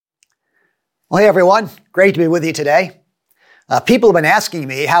Well, hey everyone, great to be with you today. People have been asking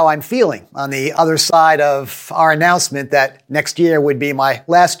me how I'm feeling on the other side of our announcement that next year would be my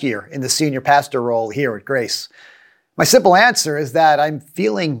last year in the senior pastor role here at Grace. My simple answer is that I'm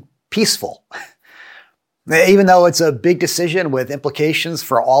feeling peaceful. Even though it's a big decision with implications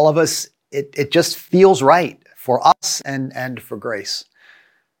for all of us, it just feels right for us and for Grace.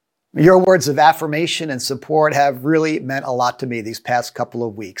 Your words of affirmation and support have really meant a lot to me these past couple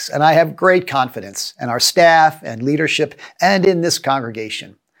of weeks, and I have great confidence in our staff and leadership and in this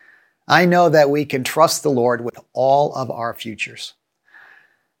congregation. I know that we can trust the Lord with all of our futures.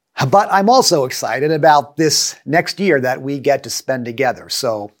 But I'm also excited about this next year that we get to spend together,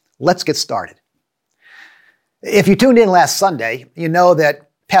 so let's get started. If you tuned in last Sunday, you know that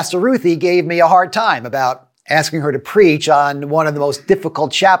Pastor Ruthie gave me a hard time about asking her to preach on one of the most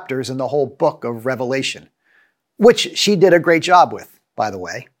difficult chapters in the whole book of Revelation, which she did a great job with, by the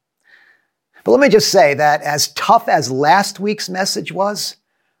way. But let me just say that as tough as last week's message was,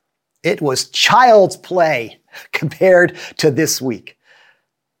 it was child's play compared to this week.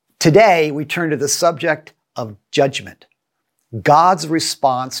 Today, we turn to the subject of judgment, God's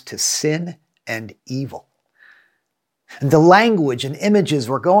response to sin and evil. And the language and images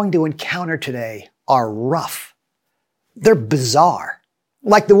we're going to encounter today are rough. They're bizarre.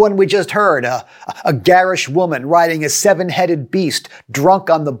 Like the one we just heard, a garish woman riding a seven-headed beast drunk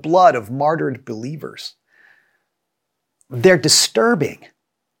on the blood of martyred believers. They're disturbing.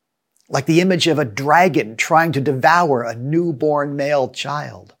 Like the image of a dragon trying to devour a newborn male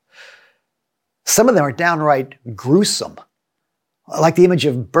child. Some of them are downright gruesome. Like the image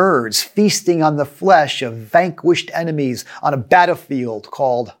of birds feasting on the flesh of vanquished enemies on a battlefield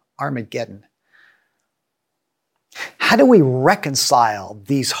called Armageddon. How do we reconcile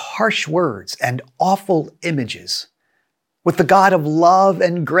these harsh words and awful images with the God of love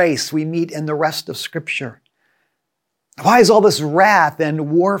and grace we meet in the rest of Scripture? Why is all this wrath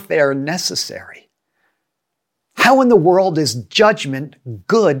and warfare necessary? How in the world is judgment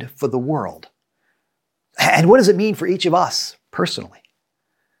good for the world? And what does it mean for each of us personally?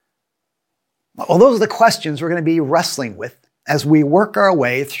 Well, those are the questions we're going to be wrestling with as we work our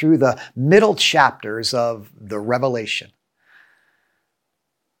way through the middle chapters of the Revelation.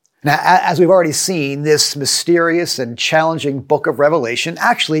 Now, as we've already seen, this mysterious and challenging book of Revelation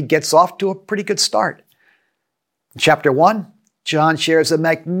actually gets off to a pretty good start. In chapter 1, John shares a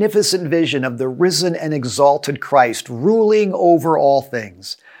magnificent vision of the risen and exalted Christ ruling over all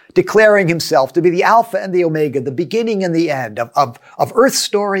things, declaring himself to be the Alpha and the Omega, the beginning and the end of Earth's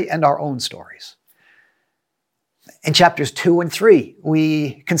story and our own stories. In chapters 2 and 3,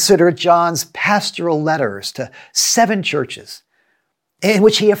 we consider John's pastoral letters to 7 churches, in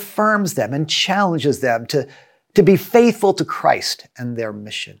which he affirms them and challenges them to be faithful to Christ and their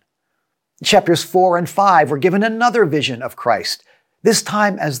mission. In chapters 4 and 5, we're given another vision of Christ, this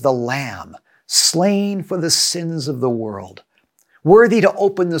time as the Lamb, slain for the sins of the world, worthy to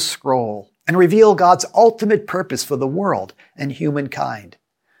open the scroll and reveal God's ultimate purpose for the world and humankind.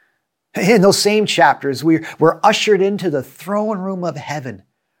 In those same chapters, we're ushered into the throne room of heaven,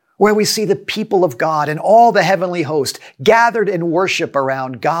 where we see the people of God and all the heavenly host gathered in worship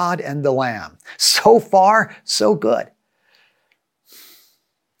around God and the Lamb. So far, so good.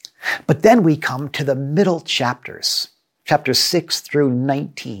 But then we come to the middle chapters, chapters 6 through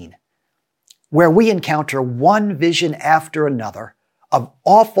 19, where we encounter one vision after another of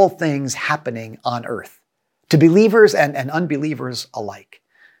awful things happening on earth, to believers and unbelievers alike.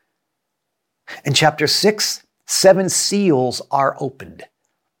 In chapter 6, 7 seals are opened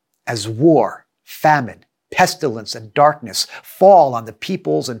as war, famine, pestilence, and darkness fall on the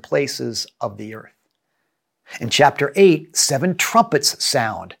peoples and places of the earth. In chapter 8, 7 trumpets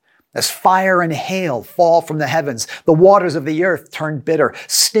sound as fire and hail fall from the heavens. The waters of the earth turn bitter.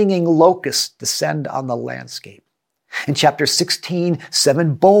 Stinging locusts descend on the landscape. In chapter 16,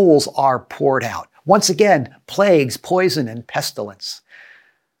 7 bowls are poured out. Once again, plagues, poison, and pestilence.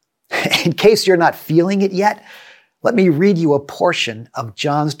 In case you're not feeling it yet, let me read you a portion of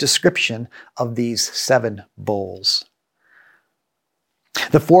John's description of these 7 bowls.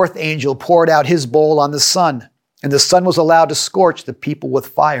 The 4th angel poured out his bowl on the sun, and the sun was allowed to scorch the people with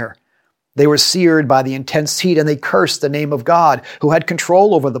fire. They were seared by the intense heat, and they cursed the name of God, who had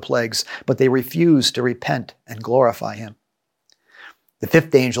control over the plagues, but they refused to repent and glorify him. The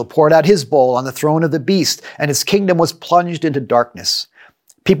 5th angel poured out his bowl on the throne of the beast, and his kingdom was plunged into darkness.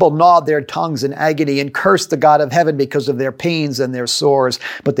 People gnawed their tongues in agony and cursed the God of heaven because of their pains and their sores,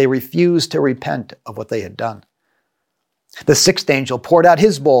 but they refused to repent of what they had done. The 6th angel poured out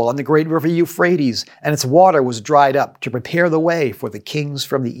his bowl on the great river Euphrates, and its water was dried up to prepare the way for the kings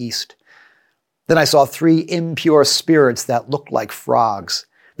from the east. Then I saw 3 impure spirits that looked like frogs.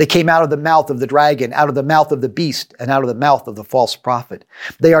 They came out of the mouth of the dragon, out of the mouth of the beast, and out of the mouth of the false prophet.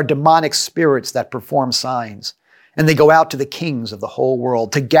 They are demonic spirits that perform signs. And they go out to the kings of the whole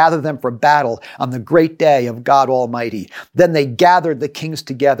world to gather them for battle on the great day of God Almighty. Then they gathered the kings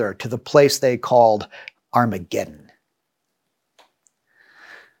together to the place they called Armageddon.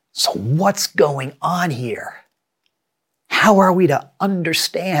 So what's going on here? How are we to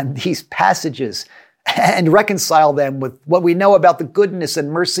understand these passages and reconcile them with what we know about the goodness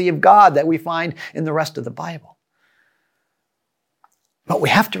and mercy of God that we find in the rest of the Bible? But we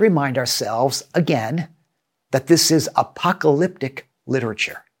have to remind ourselves again that this is apocalyptic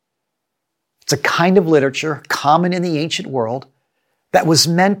literature. It's a kind of literature common in the ancient world that was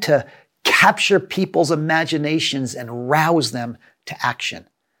meant to capture people's imaginations and rouse them to action.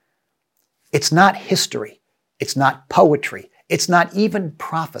 It's not history. It's not poetry. It's not even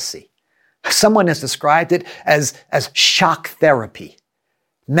prophecy. Someone has described it as shock therapy,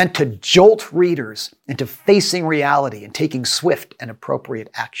 meant to jolt readers into facing reality and taking swift and appropriate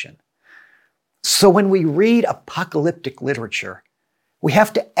action. So when we read apocalyptic literature, we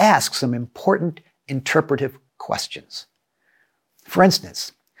have to ask some important interpretive questions. For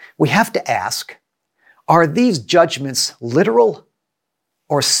instance, we have to ask, are these judgments literal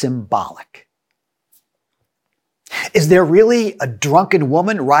or symbolic? Is there really a drunken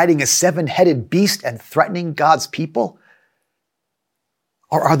woman riding a 7-headed beast and threatening God's people?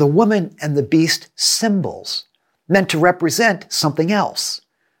 Or are the woman and the beast symbols meant to represent something else?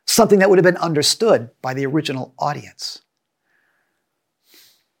 Something that would have been understood by the original audience.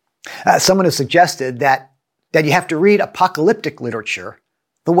 Someone has suggested that you have to read apocalyptic literature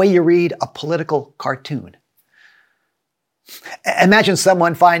the way you read a political cartoon. Imagine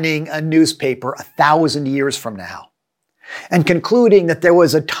someone finding a newspaper 1,000 years from now and concluding that there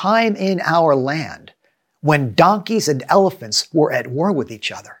was a time in our land when donkeys and elephants were at war with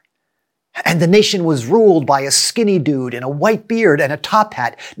each other. And the nation was ruled by a skinny dude in a white beard and a top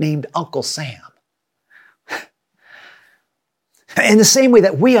hat named Uncle Sam. In the same way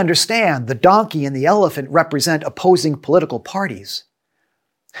that we understand the donkey and the elephant represent opposing political parties,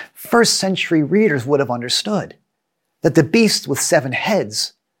 first century readers would have understood that the beast with 7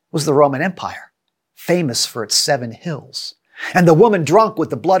 heads was the Roman Empire, famous for its 7 hills. And the woman drunk with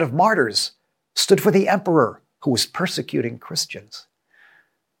the blood of martyrs stood for the emperor who was persecuting Christians.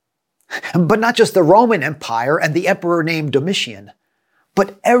 But not just the Roman Empire and the emperor named Domitian,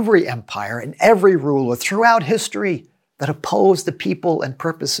 but every empire and every ruler throughout history that opposed the people and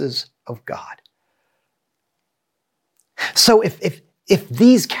purposes of God. So if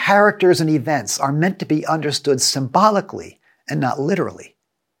these characters and events are meant to be understood symbolically and not literally,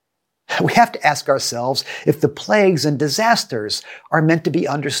 we have to ask ourselves if the plagues and disasters are meant to be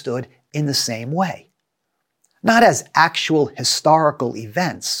understood in the same way. Not as actual historical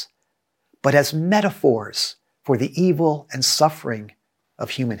events, but as metaphors for the evil and suffering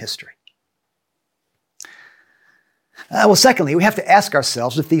of human history. Secondly, we have to ask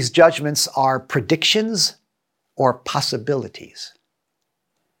ourselves if these judgments are predictions or possibilities.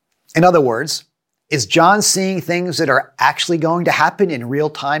 In other words, is John seeing things that are actually going to happen in real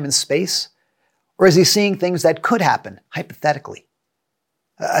time and space? Or is he seeing things that could happen, hypothetically?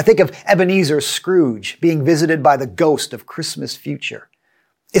 I think of Ebenezer Scrooge being visited by the ghost of Christmas future.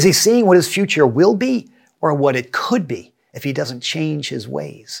 Is he seeing what his future will be or what it could be if he doesn't change his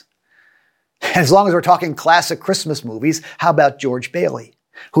ways? And as long as we're talking classic Christmas movies, how about George Bailey,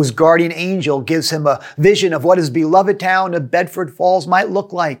 whose guardian angel gives him a vision of what his beloved town of Bedford Falls might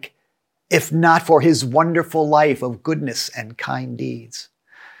look like, if not for his wonderful life of goodness and kind deeds?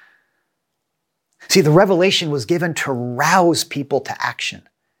 See, the revelation was given to rouse people to action,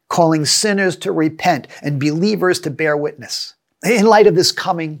 calling sinners to repent and believers to bear witness in light of this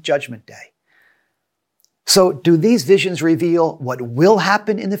coming judgment day. So do these visions reveal what will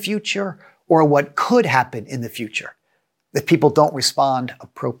happen in the future or what could happen in the future if people don't respond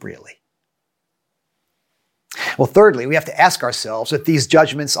appropriately? Well, thirdly, we have to ask ourselves if these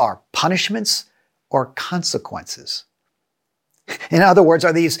judgments are punishments or consequences. In other words,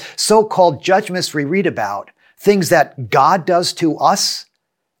 are these so-called judgments we read about things that God does to us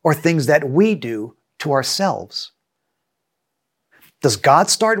or things that we do to ourselves? Does God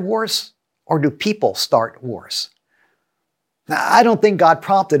start wars or do people start wars? Now, I don't think God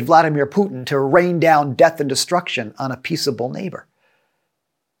prompted Vladimir Putin to rain down death and destruction on a peaceable neighbor.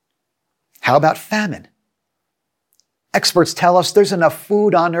 How about famine? Experts tell us there's enough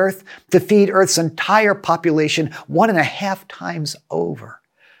food on Earth to feed Earth's entire population 1.5 times over.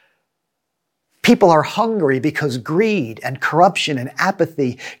 People are hungry because greed and corruption and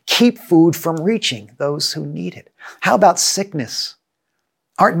apathy keep food from reaching those who need it. How about sickness?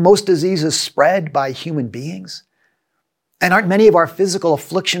 Aren't most diseases spread by human beings? And aren't many of our physical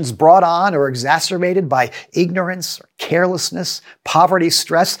afflictions brought on or exacerbated by ignorance or carelessness, poverty,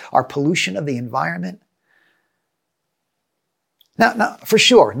 stress, or pollution of the environment? Now, for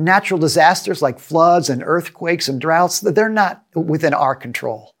sure, natural disasters like floods and earthquakes and droughts, they're not within our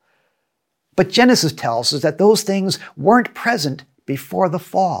control. But Genesis tells us that those things weren't present before the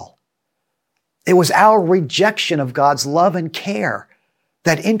fall. It was our rejection of God's love and care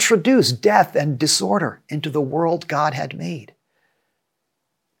that introduced death and disorder into the world God had made.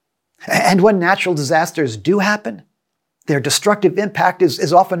 And when natural disasters do happen, their destructive impact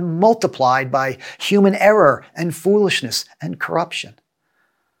is often multiplied by human error and foolishness and corruption.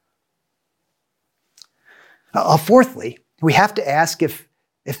 Fourthly, we have to ask if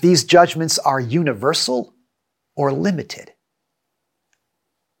these judgments are universal or limited.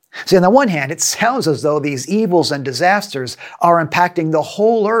 See, on the one hand, it sounds as though these evils and disasters are impacting the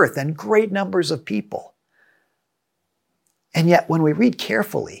whole earth and great numbers of people. And yet, when we read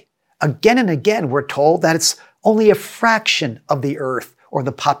carefully, again and again, we're told that it's only a fraction of the earth or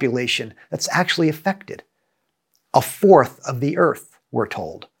the population that's actually affected. A fourth of the earth, we're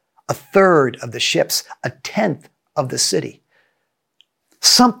told. A third of the ships. A tenth of the city.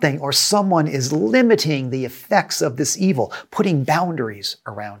 Something or someone is limiting the effects of this evil, putting boundaries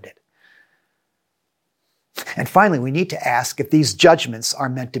around it. And finally, we need to ask if these judgments are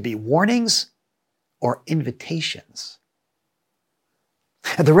meant to be warnings or invitations.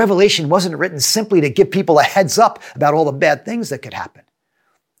 The revelation wasn't written simply to give people a heads up about all the bad things that could happen.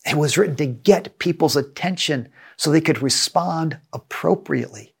 It was written to get people's attention so they could respond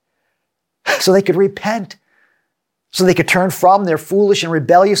appropriately, so they could repent, so they could turn from their foolish and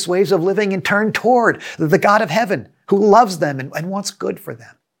rebellious ways of living and turn toward the God of heaven who loves them and wants good for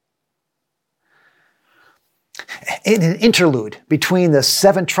them. In an interlude between the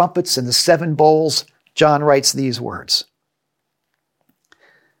 7 trumpets and the 7 bowls, John writes these words.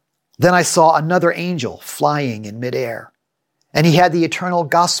 Then I saw another angel flying in midair, and he had the eternal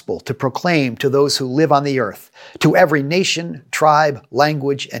gospel to proclaim to those who live on the earth, to every nation, tribe,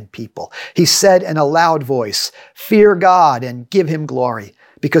 language, and people. He said in a loud voice, "Fear God and give him glory,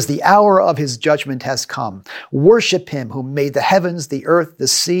 because the hour of his judgment has come. Worship him who made the heavens, the earth, the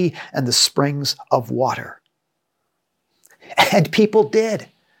sea, and the springs of water." And people did.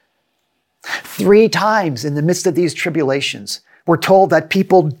 3 times in the midst of these tribulations, we're told that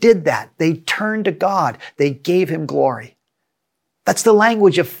people did that. They turned to God. They gave him glory. That's the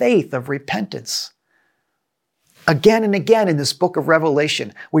language of faith, of repentance. Again and again in this book of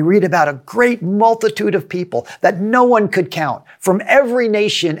Revelation, we read about a great multitude of people that no one could count from every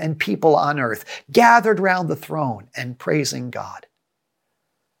nation and people on earth gathered around the throne and praising God.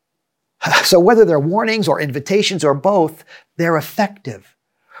 So whether they're warnings or invitations or both, they're effective.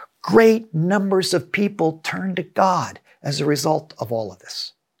 Great numbers of people turn to God as a result of all of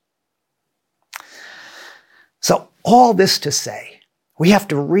this. So all this to say, we have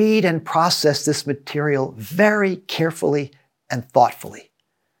to read and process this material very carefully and thoughtfully.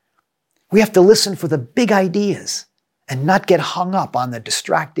 We have to listen for the big ideas and not get hung up on the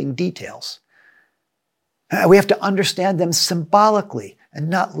distracting details. We have to understand them symbolically and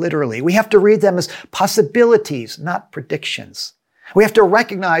not literally. We have to read them as possibilities, not predictions. We have to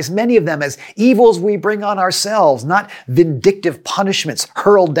recognize many of them as evils we bring on ourselves, not vindictive punishments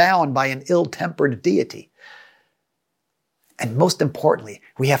hurled down by an ill-tempered deity. And most importantly,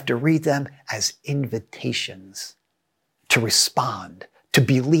 we have to read them as invitations to respond, to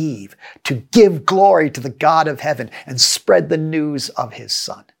believe, to give glory to the God of heaven and spread the news of his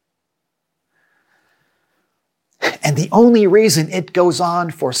Son. And the only reason it goes on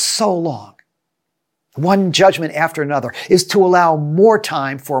for so long, one judgment after another, is to allow more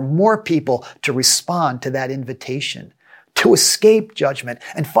time for more people to respond to that invitation, to escape judgment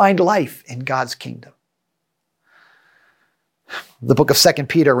and find life in God's kingdom. The book of 2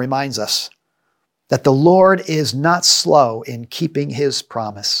 Peter reminds us that the Lord is not slow in keeping his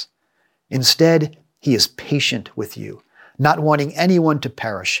promise. Instead, he is patient with you, not wanting anyone to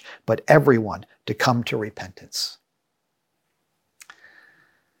perish, but everyone to come to repentance.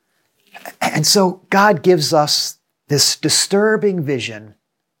 And so God gives us this disturbing vision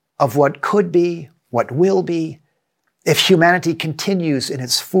of what could be, what will be, if humanity continues in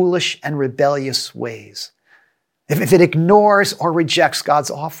its foolish and rebellious ways, if it ignores or rejects God's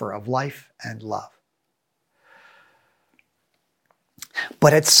offer of life and love.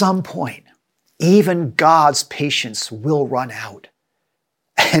 But at some point, even God's patience will run out,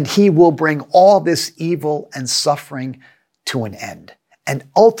 And he will bring all this evil and suffering to an end. And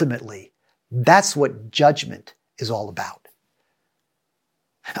ultimately, that's what judgment is all about.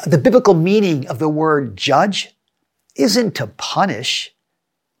 The biblical meaning of the word judge isn't to punish.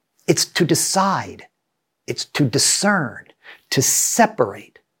 It's to decide. It's to discern, to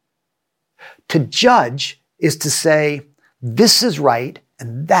separate. To judge is to say, this is right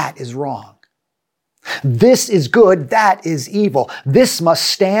and that is wrong. This is good, that is evil. This must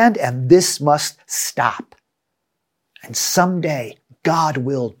stand and this must stop. And someday God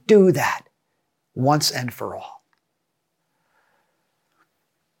will do that once and for all.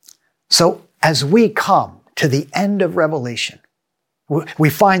 So as we come to the end of Revelation, we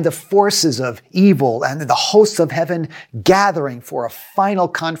find the forces of evil and the hosts of heaven gathering for a final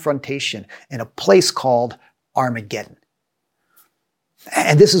confrontation in a place called Armageddon.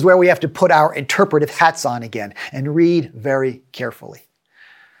 And this is where we have to put our interpretive hats on again and read very carefully.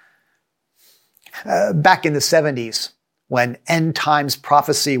 Back in the 70s, when end times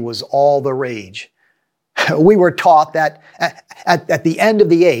prophecy was all the rage, we were taught that at the end of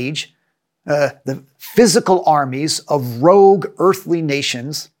the age, the physical armies of rogue earthly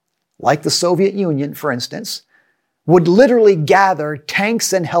nations, like the Soviet Union, for instance, would literally gather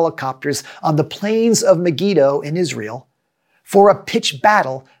tanks and helicopters on the plains of Megiddo in Israel for a pitched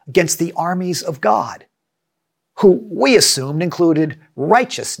battle against the armies of God, who we assumed included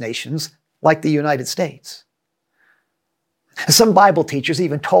righteous nations like the United States. Some Bible teachers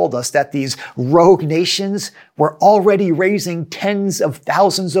even told us that these rogue nations were already raising tens of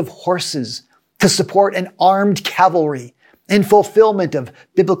thousands of horses to support an armed cavalry in fulfillment of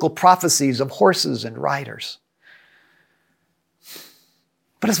biblical prophecies of horses and riders.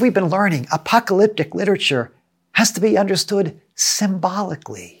 But as we've been learning, apocalyptic literature has to be understood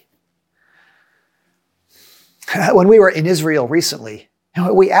symbolically. When we were in Israel recently,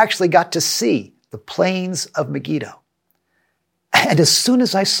 we actually got to see the plains of Megiddo. And as soon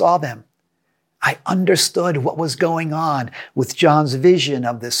as I saw them, I understood what was going on with John's vision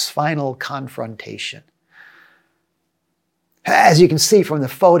of this final confrontation. As you can see from the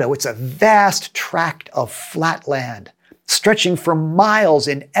photo, it's a vast tract of flat land, stretching for miles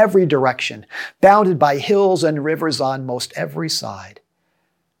in every direction, bounded by hills and rivers on most every side.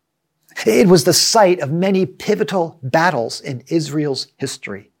 It was the site of many pivotal battles in Israel's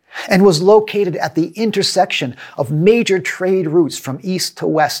history, and was located at the intersection of major trade routes from east to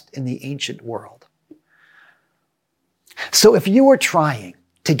west in the ancient world. So if you were trying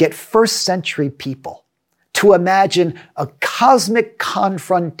to get first century people to imagine a cosmic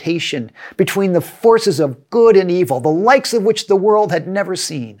confrontation between the forces of good and evil, the likes of which the world had never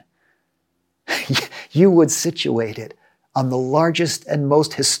seen, you would situate it on the largest and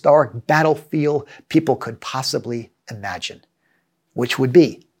most historic battlefield people could possibly imagine, which would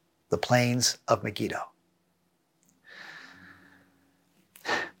be the plains of Megiddo.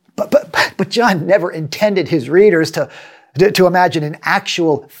 But John never intended his readers to imagine an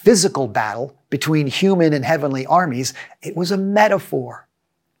actual physical battle between human and heavenly armies. It was a metaphor,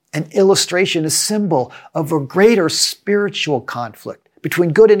 an illustration, a symbol of a greater spiritual conflict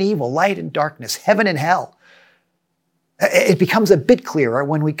between good and evil, light and darkness, heaven and hell. It becomes a bit clearer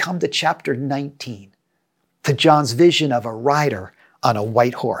when we come to chapter 19, to John's vision of a rider on a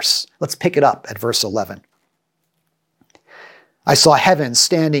white horse. Let's pick it up at verse 11. I saw heaven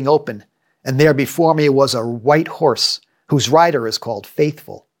standing open, and there before me was a white horse, whose rider is called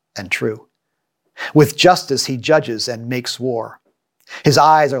Faithful and True. With justice he judges and makes war. His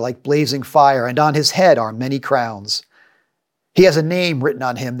eyes are like blazing fire, and on his head are many crowns. He has a name written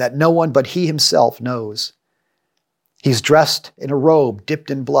on him that no one but he himself knows. He's dressed in a robe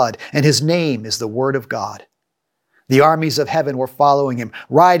dipped in blood, and his name is the Word of God. The armies of heaven were following him,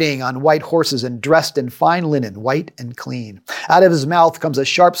 riding on white horses and dressed in fine linen, white and clean. Out of his mouth comes a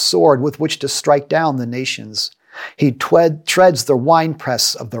sharp sword with which to strike down the nations. He treads the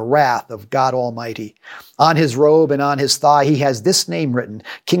winepress of the wrath of God Almighty. On his robe and on his thigh he has this name written,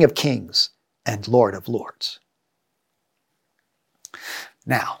 King of Kings and Lord of Lords.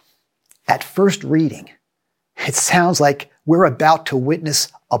 Now, at first reading, it sounds like we're about to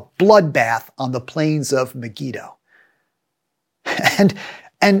witness a bloodbath on the plains of Megiddo.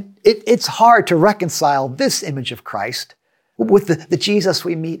 And it's hard to reconcile this image of Christ with the Jesus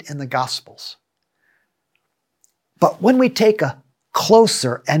we meet in the Gospels. But when we take a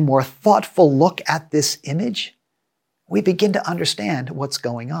closer and more thoughtful look at this image, we begin to understand what's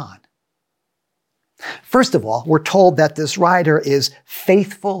going on. First of all, we're told that this rider is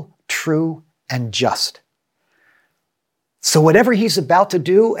faithful, true, and just. So whatever he's about to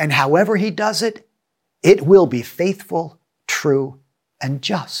do and however he does it, it will be faithful, true, and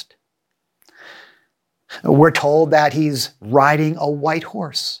just. We're told that he's riding a white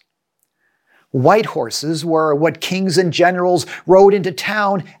horse. White horses were what kings and generals rode into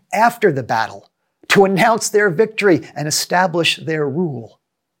town after the battle to announce their victory and establish their rule.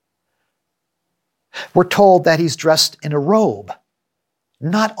 We're told that he's dressed in a robe,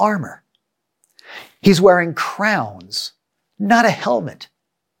 not armor. He's wearing crowns, not a helmet.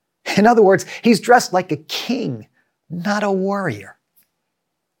 In other words, he's dressed like a king, not a warrior.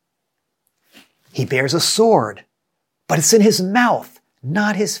 He bears a sword, but it's in his mouth,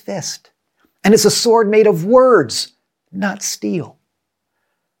 not his fist. And it's a sword made of words, not steel.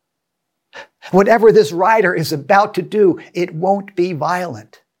 Whatever this rider is about to do, it won't be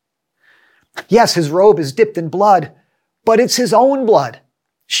violent. Yes, his robe is dipped in blood, but it's his own blood,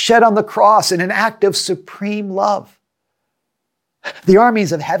 shed on the cross in an act of supreme love. The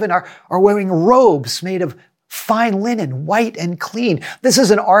armies of heaven are wearing robes made of fine linen, white and clean. This is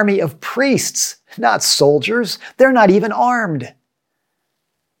an army of priests, not soldiers. They're not even armed.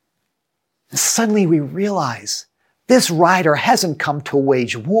 And suddenly we realize this rider hasn't come to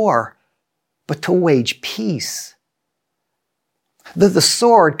wage war, but to wage peace. The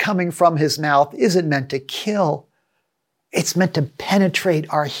sword coming from his mouth isn't meant to kill. It's meant to penetrate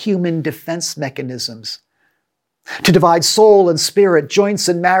our human defense mechanisms, to divide soul and spirit, joints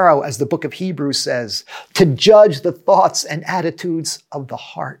and marrow, as the book of Hebrews says, to judge the thoughts and attitudes of the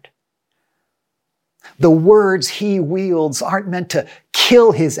heart. The words he wields aren't meant to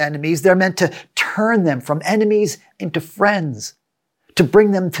kill his enemies. They're meant to turn them from enemies into friends, to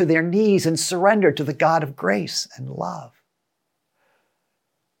bring them to their knees and surrender to the God of grace and love.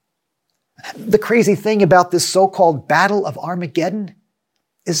 The crazy thing about this so-called Battle of Armageddon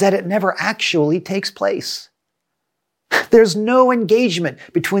is that it never actually takes place. There's no engagement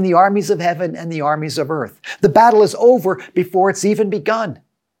between the armies of heaven and the armies of earth. The battle is over before it's even begun,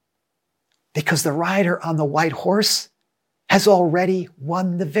 because the rider on the white horse has already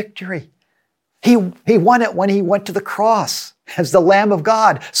won the victory. He won it when he went to the cross as the Lamb of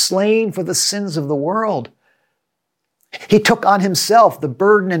God, slain for the sins of the world. He took on himself the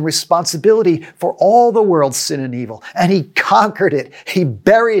burden and responsibility for all the world's sin and evil, and he conquered it. He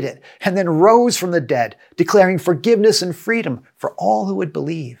buried it, and then rose from the dead, declaring forgiveness and freedom for all who would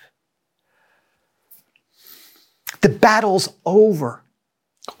believe. The battle's over.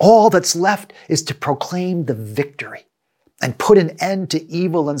 All that's left is to proclaim the victory and put an end to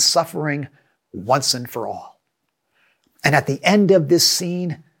evil and suffering once and for all. And at the end of this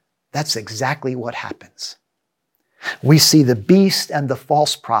scene, that's exactly what happens. We see the beast and the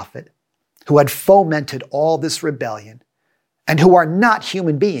false prophet, who had fomented all this rebellion, and who are not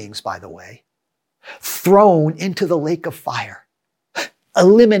human beings, by the way, thrown into the lake of fire,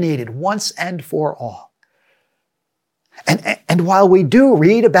 eliminated once and for all. And while we do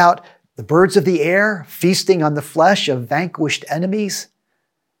read about the birds of the air feasting on the flesh of vanquished enemies,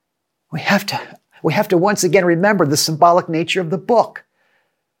 we have to once again remember the symbolic nature of the book.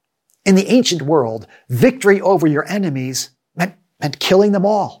 In the ancient world, victory over your enemies meant killing them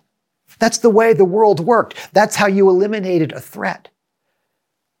all. That's the way the world worked. That's how you eliminated a threat.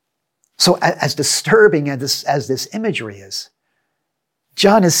 So as disturbing as this imagery is,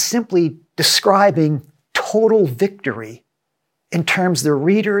 John is simply describing total victory in terms the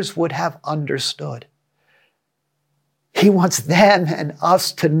readers would have understood. He wants them and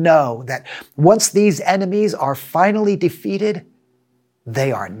us to know that once these enemies are finally defeated,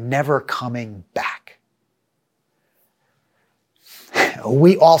 they are never coming back.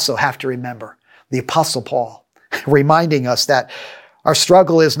 We also have to remember the Apostle Paul, reminding us that our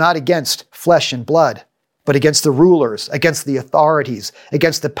struggle is not against flesh and blood, but against the rulers, against the authorities,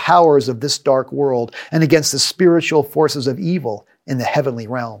 against the powers of this dark world, and against the spiritual forces of evil in the heavenly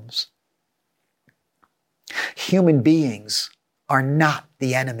realms. Human beings are not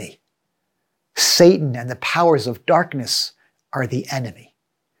the enemy. Satan and the powers of darkness are the enemy.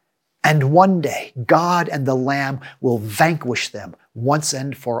 And one day, God and the Lamb will vanquish them once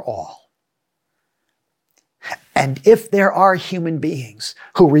and for all. And if there are human beings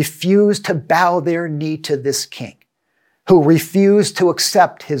who refuse to bow their knee to this king, who refuse to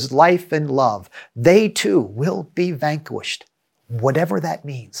accept his life and love, they too will be vanquished, whatever that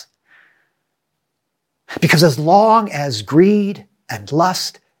means. Because as long as greed and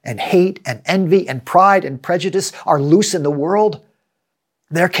lust and hate and envy and pride and prejudice are loose in the world,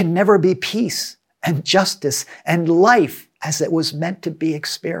 there can never be peace and justice and life as it was meant to be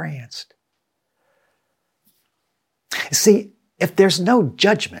experienced. See, if there's no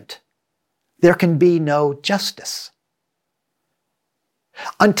judgment, there can be no justice.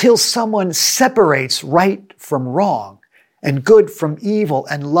 Until someone separates right from wrong and good from evil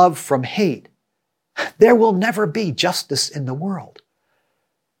and love from hate, there will never be justice in the world.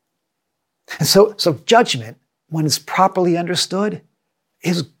 And so judgment, when it's properly understood,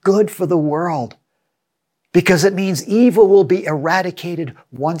 is good for the world because it means evil will be eradicated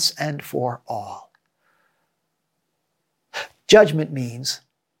once and for all. Judgment means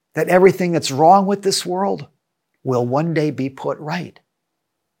that everything that's wrong with this world will one day be put right.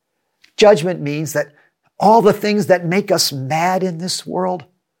 Judgment means that all the things that make us mad in this world,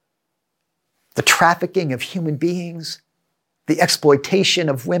 the trafficking of human beings, the exploitation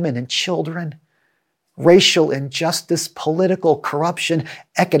of women and children, racial injustice, political corruption,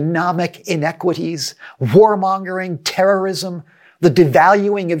 economic inequities, warmongering, terrorism, the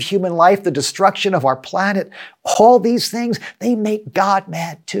devaluing of human life, the destruction of our planet, all these things, they make God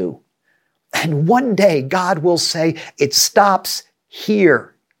mad too. And one day God will say, it stops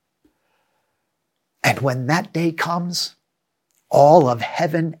here. And when that day comes, all of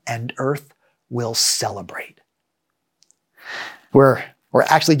heaven and earth will celebrate. We're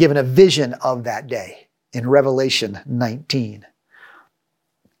actually given a vision of that day in Revelation 19.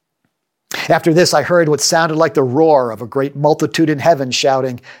 After this, I heard what sounded like the roar of a great multitude in heaven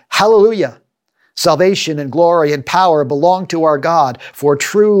shouting, "Hallelujah! Salvation and glory and power belong to our God, for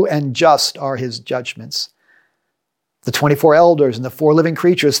true and just are his judgments." The 24 elders and the 4 living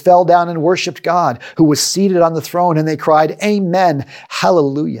creatures fell down and worshiped God, who was seated on the throne, and they cried, "Amen,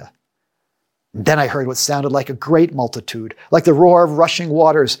 hallelujah." Then I heard what sounded like a great multitude, like the roar of rushing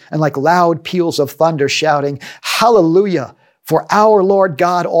waters, and like loud peals of thunder shouting, "Hallelujah! For our Lord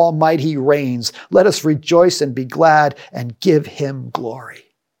God Almighty reigns. Let us rejoice and be glad and give him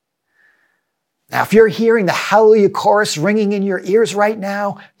glory." Now, if you're hearing the Hallelujah chorus ringing in your ears right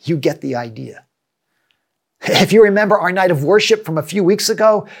now, you get the idea. If you remember our night of worship from a few weeks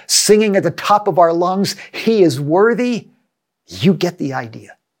ago, singing at the top of our lungs, "He is worthy," you get the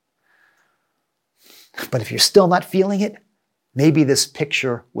idea. But if you're still not feeling it, maybe this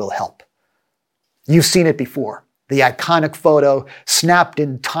picture will help. You've seen it before. The iconic photo snapped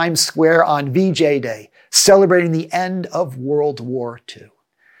in Times Square on VJ Day, celebrating the end of World War II.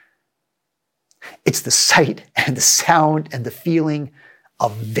 It's the sight and the sound and the feeling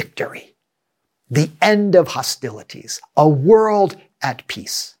of victory. The end of hostilities, a world at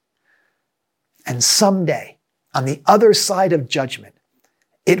peace. And someday, on the other side of judgment,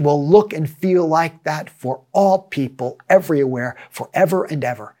 it will look and feel like that for all people everywhere, forever and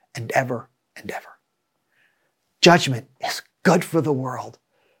ever and ever and ever. Judgment is good for the world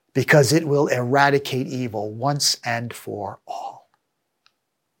because it will eradicate evil once and for all.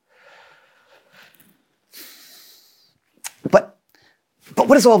 But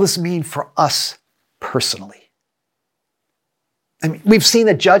what does all this mean for us personally? I mean, we've seen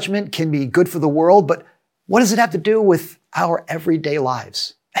that judgment can be good for the world, but what does it have to do with our everyday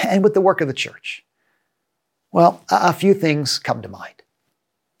lives and with the work of the church? Well, a few things come to mind.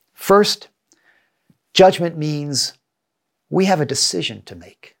 First, judgment means we have a decision to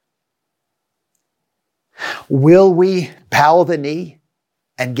make. Will we bow the knee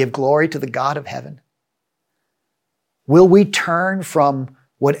and give glory to the God of heaven? Will we turn from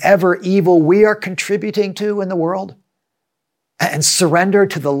whatever evil we are contributing to in the world and surrender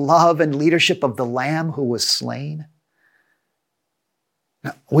to the love and leadership of the Lamb who was slain?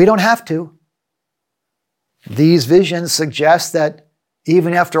 Now, we don't have to. These visions suggest that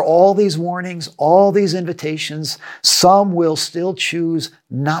even after all these warnings, all these invitations, some will still choose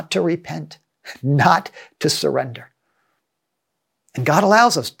not to repent, not to surrender. And God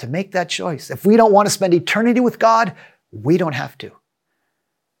allows us to make that choice. If we don't want to spend eternity with God, we don't have to.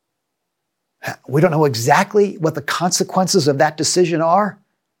 We don't know exactly what the consequences of that decision are.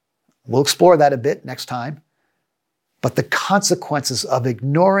 We'll explore that a bit next time. But the consequences of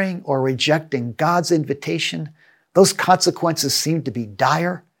ignoring or rejecting God's invitation, those consequences seem to be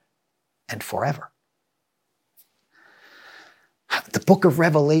dire and forever. The book of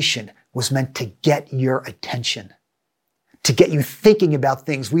Revelation was meant to get your attention, to get you thinking about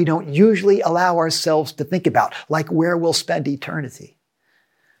things we don't usually allow ourselves to think about, like where we'll spend eternity.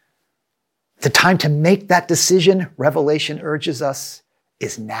 The time to make that decision, Revelation urges us,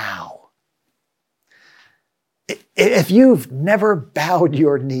 is now. If you've never bowed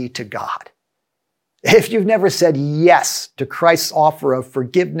your knee to God, if you've never said yes to Christ's offer of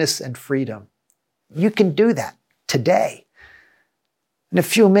forgiveness and freedom, you can do that today. In a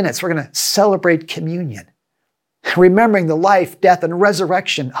few minutes, we're going to celebrate communion, remembering the life, death, and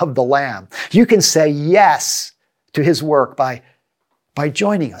resurrection of the Lamb. You can say yes to his work by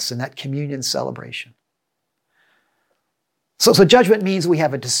joining us in that communion celebration. So judgment means we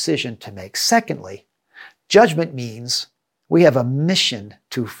have a decision to make. Secondly, judgment means we have a mission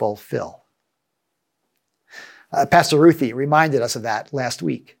to fulfill. Pastor Ruthie reminded us of that last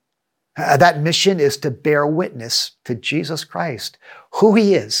week. That mission is to bear witness to Jesus Christ, who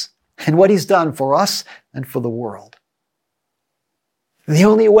he is, and what he's done for us and for the world. The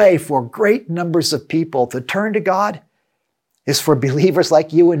only way for great numbers of people to turn to God is for believers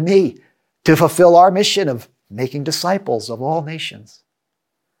like you and me to fulfill our mission of making disciples of all nations.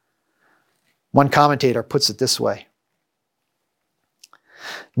 One commentator puts it this way: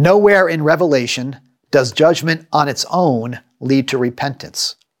 nowhere in Revelation does judgment on its own lead to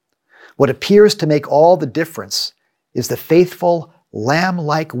repentance. What appears to make all the difference is the faithful,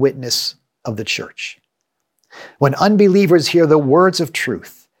 lamb-like witness of the church. When unbelievers hear the words of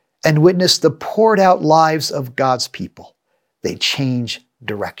truth and witness the poured-out lives of God's people, they change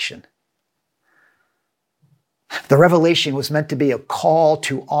direction. The revelation was meant to be a call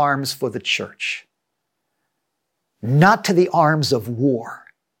to arms for the church. Not to the arms of war,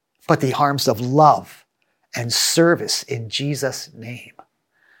 but the arms of love and service in Jesus' name.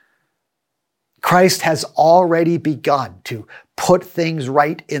 Christ has already begun to put things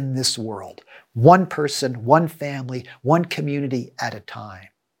right in this world, one person, one family, one community at a time.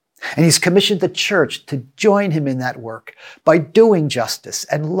 And he's commissioned the church to join him in that work by doing justice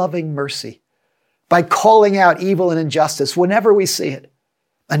and loving mercy, by calling out evil and injustice whenever we see it,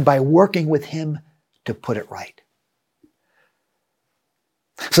 and by working with him to put it right.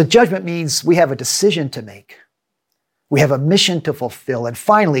 So judgment means we have a decision to make. We have a mission to fulfill. And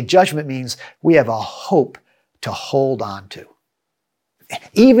finally, judgment means we have a hope to hold on to,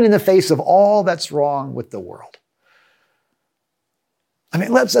 even in the face of all that's wrong with the world. I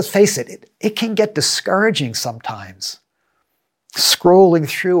mean, let's face it, it can get discouraging sometimes, scrolling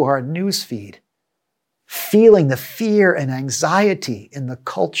through our news feed, feeling the fear and anxiety in the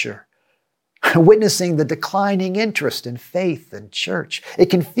culture, witnessing the declining interest in faith and church. It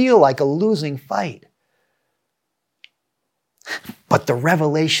can feel like a losing fight. But the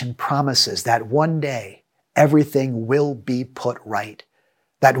revelation promises that one day everything will be put right.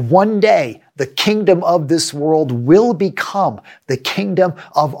 That one day the kingdom of this world will become the kingdom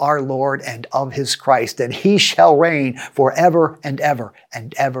of our Lord and of his Christ, and he shall reign forever and ever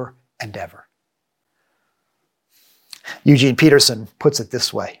and ever and ever. Eugene Peterson puts it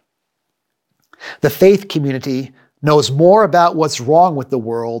this way: the faith community knows more about what's wrong with the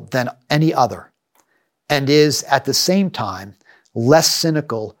world than any other, and is at the same time less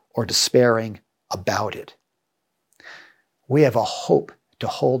cynical or despairing about it. We have a hope to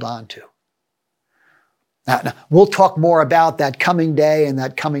hold on to. Now, we'll talk more about that coming day and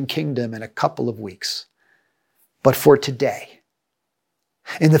that coming kingdom in a couple of weeks. But for today,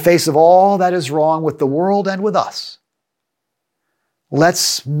 in the face of all that is wrong with the world and with us,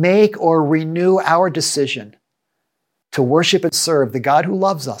 let's make or renew our decision to worship and serve the God who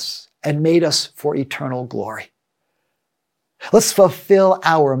loves us and made us for eternal glory. Let's fulfill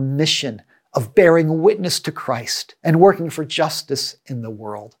our mission of bearing witness to Christ and working for justice in the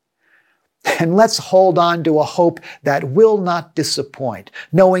world. And let's hold on to a hope that will not disappoint,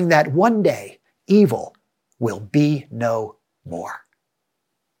 knowing that one day evil will be no more.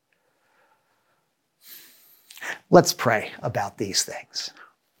 Let's pray about these things.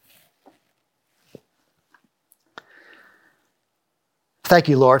 Thank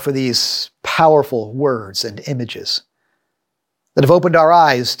you, Lord, for these powerful words and images that have opened our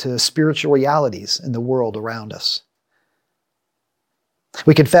eyes to spiritual realities in the world around us.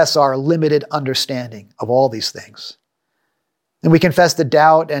 We confess our limited understanding of all these things. And we confess the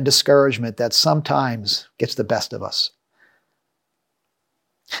doubt and discouragement that sometimes gets the best of us.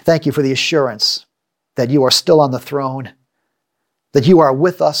 Thank you for the assurance that you are still on the throne, that you are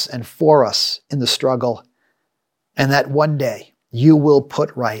with us and for us in the struggle, and that one day you will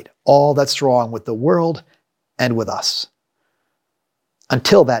put right all that's wrong with the world and with us.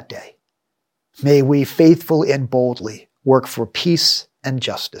 Until that day, may we faithfully and boldly work for peace and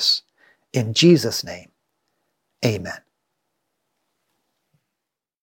justice. In Jesus' name, amen.